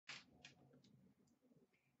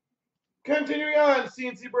Continuing on,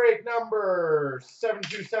 CNC break number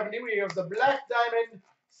 7270. We have the Black Diamond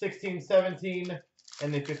 1617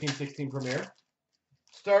 and the 1516 Premier.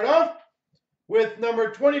 Start off with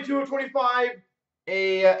number 2225,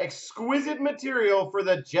 a exquisite material for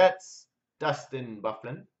the Jets, Dustin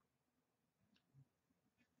Byfuglien.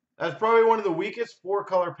 That's probably one of the weakest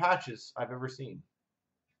four-color patches I've ever seen.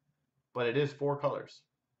 But it is four colors.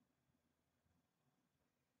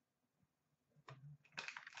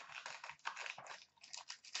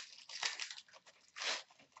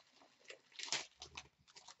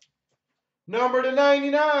 Number to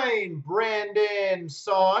 99, Brandon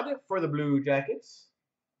Saad for the Blue Jackets.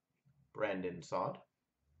 Brandon Saad.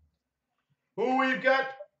 Who we've got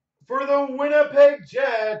for the Winnipeg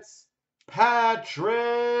Jets,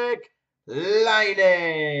 Patrick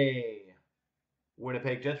Laine.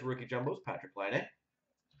 Winnipeg Jets rookie jumbos, Patrick Laine.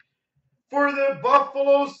 For the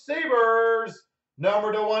Buffalo Sabres,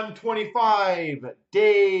 number to 125,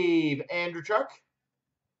 Dave Andreychuk.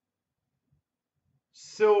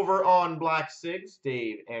 Silver on black Sigs,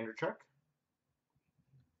 Dave Andreychuk.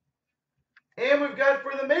 And we've got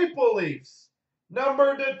for the Maple Leafs,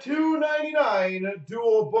 number to 299,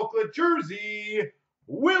 dual booklet jersey,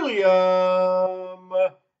 William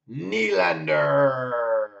Nylander.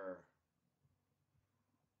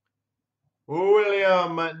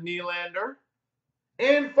 William Nylander.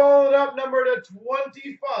 And followed up, number to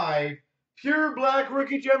 25, pure black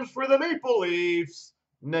rookie gems for the Maple Leafs,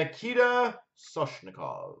 Nikita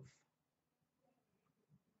Soshnikov.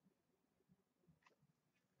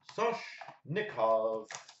 Soshnikov.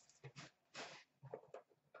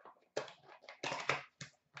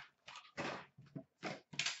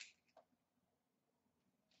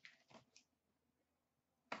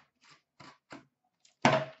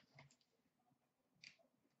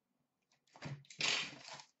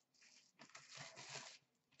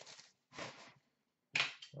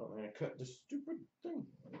 Oh, I'm going to cut this stupid thing.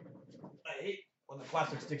 I hate when the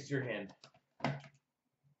plastic sticks to your hand.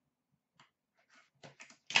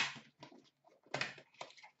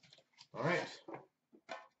 All right.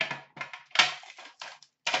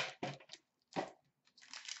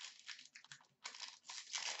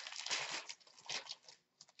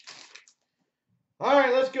 All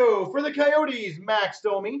right, let's go. For the Coyotes, Max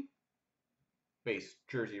Domi. Base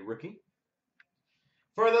jersey rookie.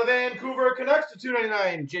 For the Vancouver Canucks to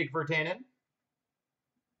 299, Jake Virtanen.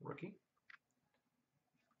 Rookie.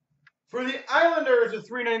 For the Islanders to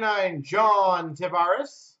 399, John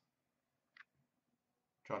Tavares.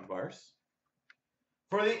 John Tavares.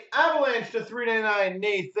 For the Avalanche to 399,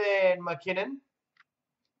 Nathan MacKinnon.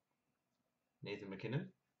 Nathan MacKinnon.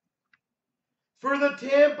 For the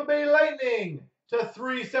Tampa Bay Lightning to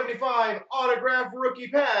 375, autograph rookie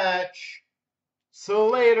patch,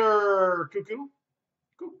 Slater Cuckoo.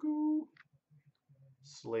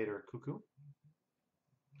 Slater Cuckoo.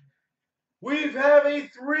 We have a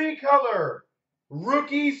three-color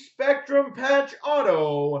rookie spectrum patch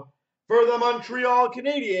auto for the Montreal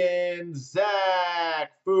Canadiens,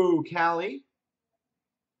 Zach Fucale.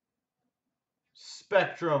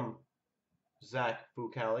 Spectrum, Zach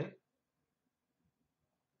Fucale.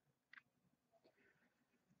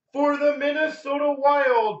 For the Minnesota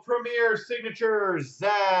Wild, Premier Signature,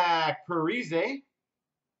 Zach Parise.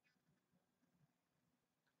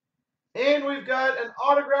 And we've got an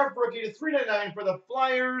autographed rookie to 399 for the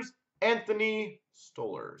Flyers, Anthony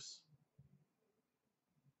Stolarz.